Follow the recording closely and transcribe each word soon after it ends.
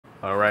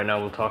Right now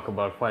we'll talk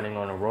about fighting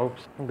on the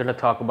ropes. I'm gonna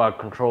talk about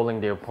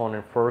controlling the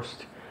opponent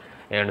first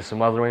and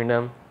smothering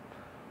them.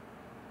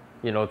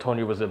 You know,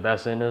 Tony was the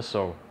best in this,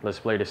 so let's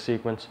play the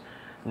sequence.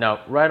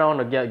 Now, right on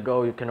the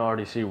get-go, you can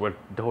already see what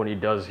Tony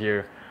does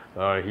here.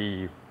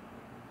 He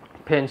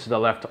pins the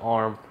left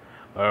arm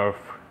of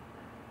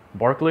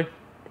Barkley,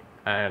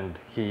 and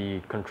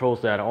he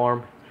controls that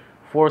arm,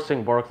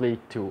 forcing Barkley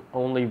to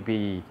only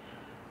be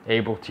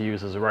able to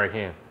use his right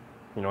hand.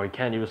 You know, he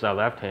can't use that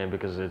left hand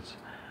because it's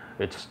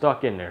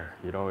stuck in there.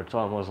 You know, it's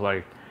almost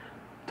like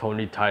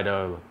Tony tied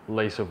a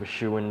lace of a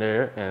shoe in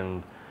there,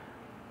 and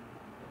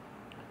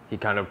he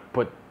kind of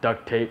put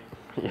duct tape,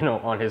 you know,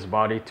 on his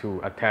body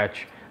to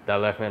attach that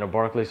left hand of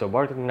Barkley. So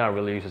Barkley cannot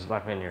really use his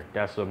left hand here.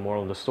 That's the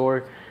moral of the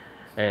story.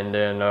 And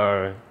then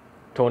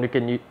Tony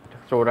can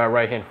throw that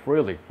right hand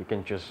freely. He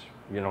can just,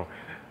 you know,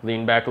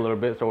 lean back a little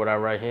bit, throw that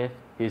right hand.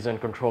 He's in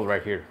control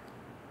right here.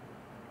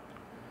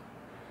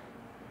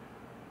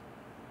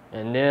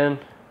 And then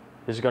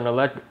he's gonna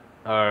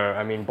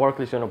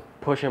Barkley's gonna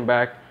push him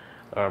back,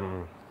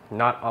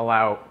 not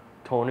allow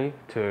Tony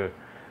to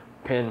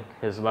pin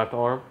his left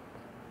arm.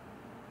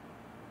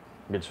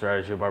 Good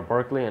strategy by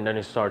Barkley, and then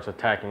he starts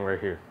attacking right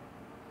here.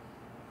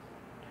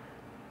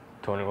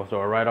 Tony will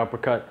throw a right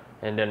uppercut,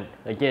 and then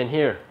again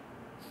here,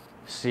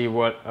 see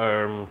what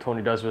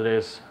Tony does with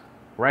his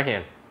right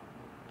hand.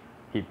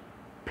 He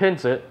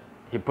pins it,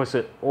 he puts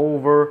it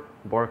over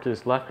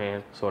Barkley's left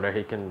hand so that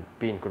he can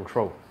be in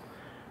control.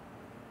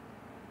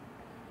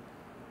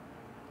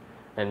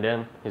 And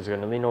then he's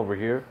gonna lean over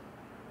here.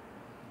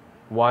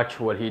 Watch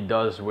what he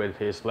does with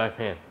his left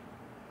hand.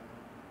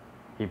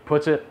 He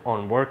puts it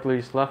on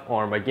Barkley's left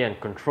arm, again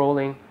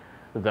controlling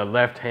the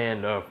left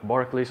hand of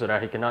Barkley so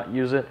that he cannot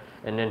use it.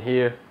 And then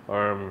here,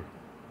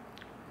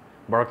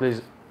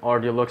 Barkley's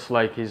already looks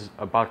like he's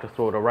about to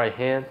throw the right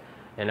hand.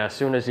 And as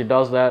soon as he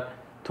does that,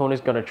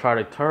 Tony's gonna try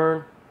to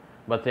turn,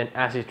 but then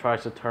as he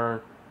tries to turn,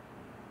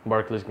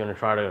 Barkley's gonna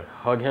try to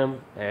hug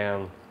him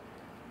and,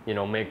 you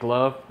know, make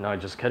love. No,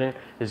 just kidding.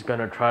 He's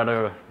gonna try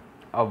to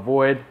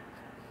avoid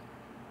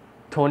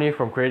Tony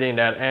from creating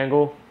that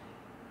angle.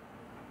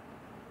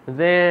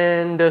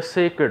 Then the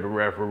sacred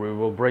referee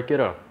will break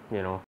it up,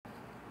 you know.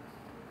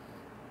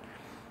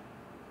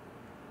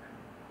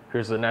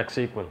 Here's the next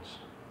sequence.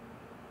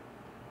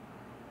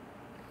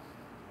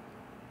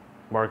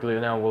 Barkley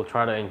now will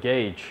try to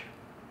engage.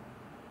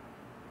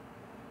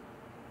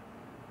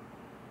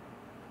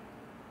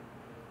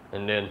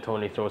 And then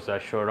Tony throws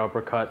that short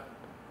uppercut,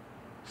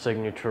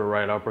 signature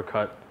right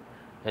uppercut.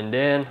 And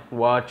then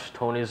watch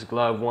Tony's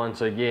glove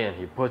once again.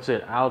 He puts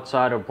it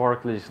outside of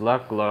Barkley's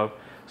left glove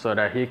so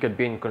that he could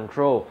be in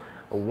control.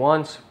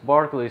 Once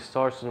Barkley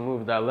starts to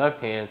move that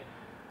left hand,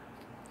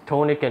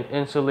 Tony can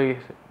instantly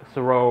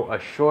throw a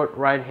short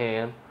right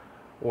hand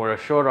or a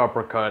short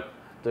uppercut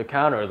to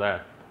counter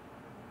that.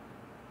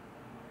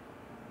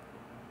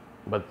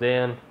 But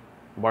then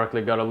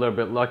Barkley got a little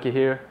bit lucky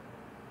here,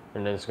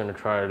 and then it's gonna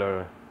try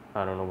to,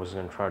 I don't know what he's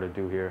gonna try to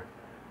do here.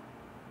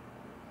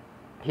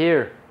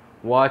 Here,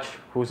 watch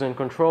who's in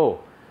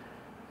control.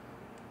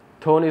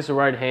 Tony's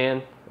right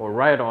hand or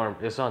right arm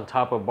is on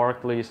top of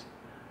Barkley's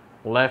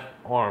left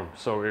arm.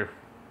 So if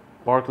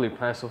Barkley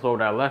plans to throw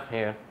that left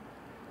hand,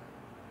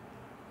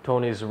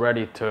 Tony's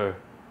ready to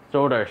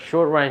throw that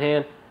short right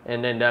hand,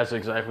 and then that's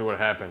exactly what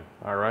happened.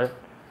 All right,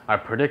 I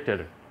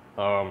predicted it.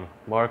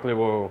 Barkley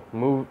will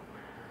move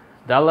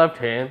that left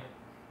hand.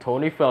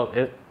 Tony felt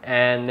it,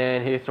 and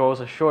then he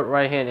throws a short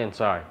right hand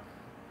inside,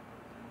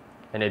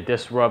 and it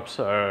disrupts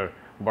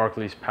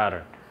Barkley's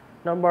pattern.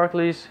 Now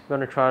Barkley's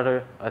gonna try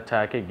to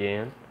attack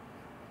again,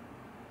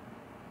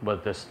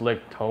 but the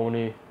slick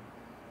Tony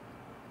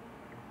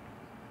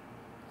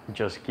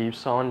just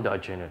keeps on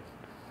dodging it.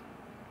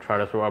 Try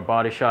to throw a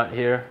body shot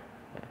here,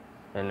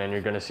 and then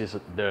you're gonna see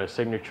the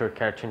signature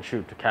catch and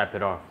shoot to cap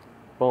it off.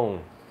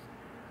 Boom,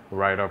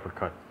 right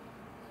uppercut.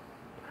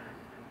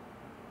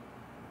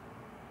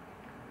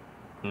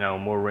 Now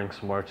more ring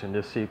smarts in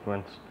this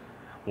sequence.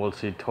 We'll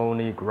see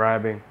Tony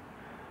grabbing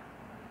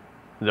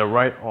the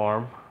right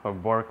arm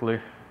of Barkley.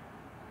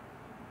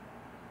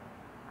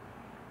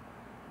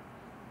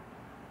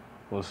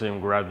 We'll see him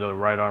grab the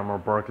right arm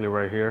of Barkley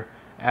right here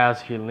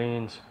as he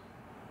leans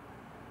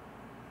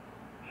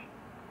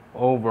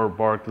over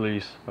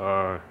Barkley's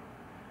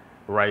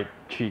right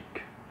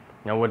cheek.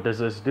 Now what does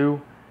this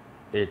do?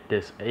 It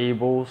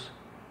disables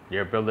the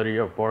ability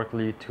of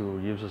Barkley to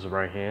use his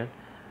right hand,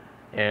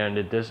 and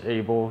it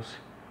disables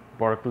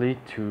Barkley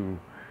to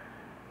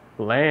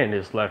land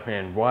his left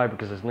hand. Why?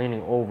 Because it's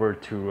leaning over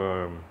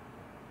to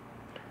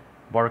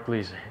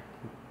Barkley's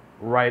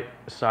right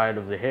side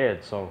of the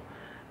head. So,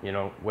 you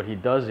know, what he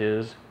does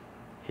is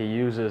he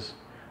uses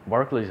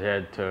Barkley's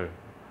head to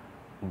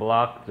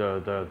block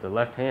the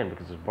left hand,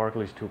 because if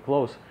Barkley's too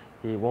close,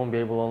 he won't be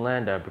able to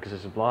land that because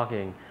it's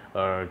blocking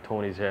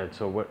Tony's head.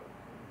 So what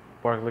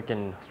Barkley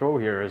can throw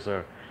here is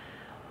a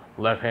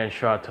left hand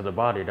shot to the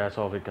body. That's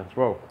all he can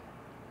throw.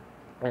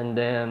 And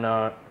then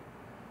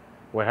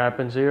what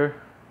happens here?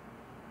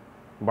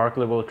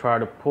 Barkley will try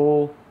to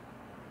pull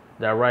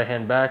that right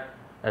hand back,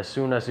 As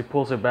soon as he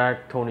pulls it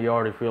back, Tony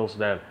already feels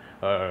that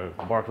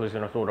Barkley's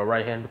gonna throw the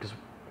right hand, because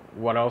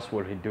what else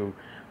would he do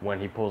when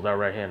he pulls that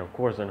right hand? Of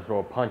course, gonna throw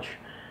a punch,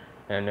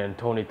 and then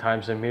Tony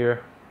times him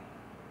here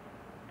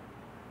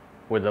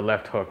with the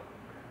left hook.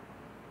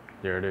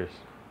 There it is.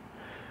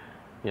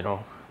 You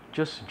know,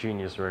 just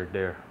genius right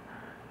there.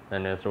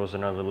 And then throws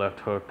another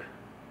left hook,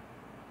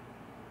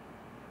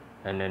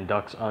 and then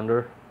ducks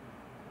under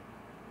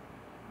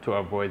to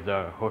avoid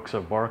the hooks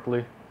of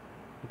Barkley,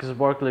 because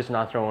Barkley's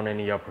not throwing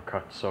any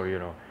uppercuts. So, you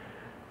know,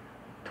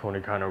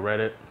 Tony kind of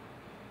read it,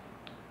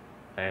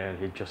 and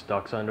he just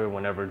ducks under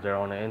whenever they're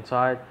on the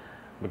inside,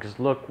 because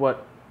look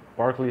what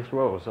Barkley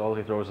throws. All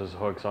he throws is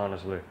hooks,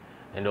 honestly,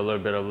 and a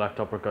little bit of left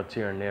uppercuts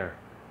here and there.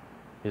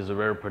 He's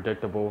very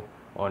predictable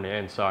on the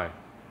inside.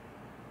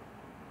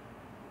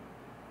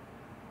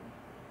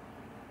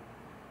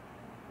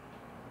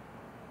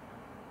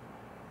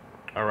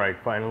 Alright,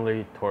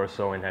 finally,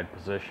 torso and head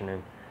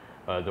positioning.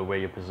 The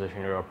way you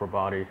position your upper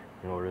body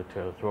in order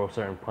to throw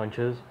certain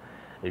punches.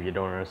 If you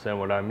don't understand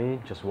what I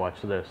mean, just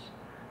watch this.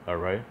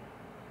 Alright?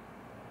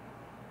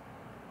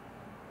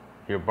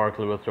 Here,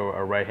 Barkley will throw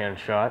a right hand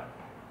shot,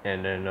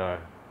 and then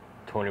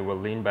Tony will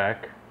lean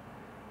back,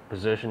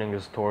 positioning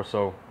his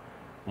torso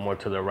more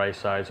to the right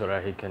side so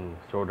that he can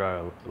throw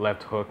the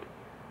left hook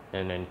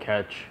and then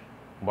catch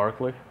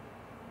Barkley.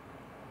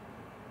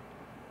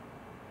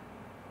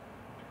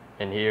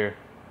 And here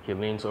he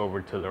leans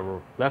over to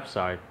the left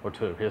side, or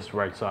to his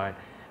right side,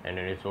 and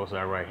then he throws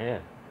that right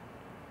hand.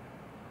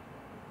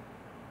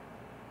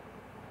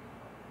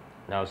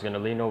 Now he's going to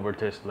lean over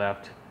to his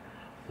left,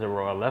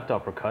 throw a left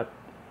uppercut,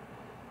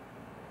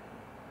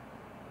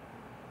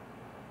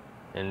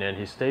 and then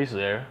he stays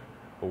there,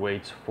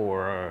 waits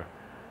for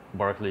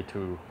Barkley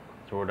to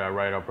throw that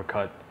right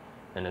uppercut,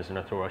 and is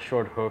going to throw a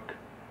short hook,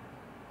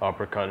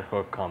 uppercut,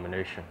 hook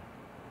combination.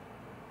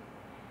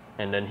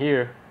 And then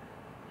here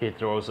he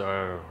throws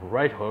a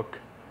right hook,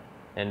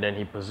 and then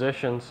he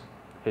positions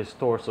his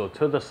torso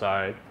to the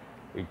side.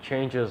 He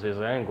changes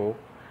his angle,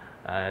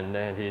 and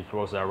then he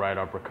throws that right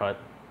uppercut.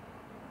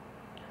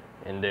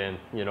 And then,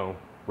 you know,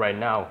 right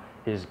now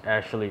he's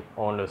actually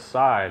on the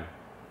side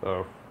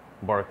of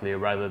Barkley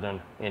rather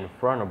than in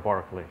front of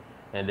Barkley.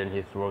 And then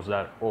he throws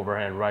that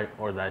overhand right,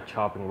 or that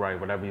chopping right,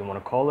 whatever you want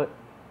to call it.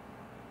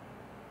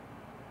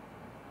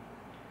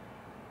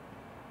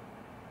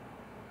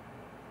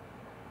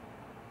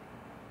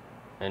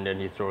 And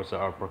then he throws the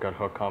uppercut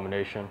hook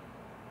combination.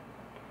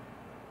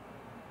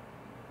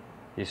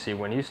 You see,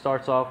 when he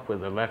starts off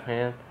with the left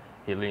hand,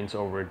 he leans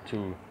over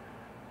to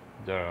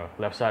the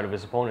left side of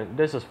his opponent.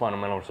 This is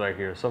fundamentals right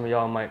here. Some of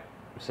y'all might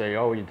say,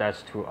 oh,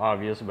 that's too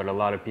obvious, but a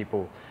lot of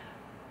people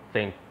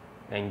think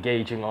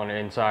engaging on the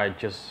inside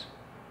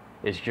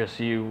is just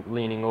you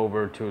leaning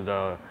over to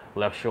the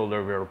left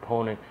shoulder of your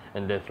opponent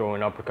and then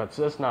throwing uppercuts.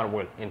 That's not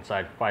what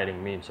inside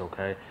fighting means,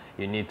 okay?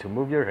 You need to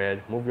move your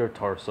head, move your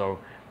torso,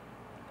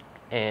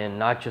 and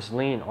not just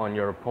lean on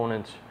your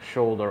opponent's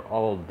shoulder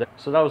all day.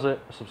 So that was it.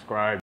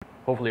 Subscribe.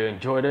 Hopefully you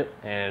enjoyed it,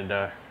 and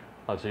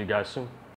I'll see you guys soon.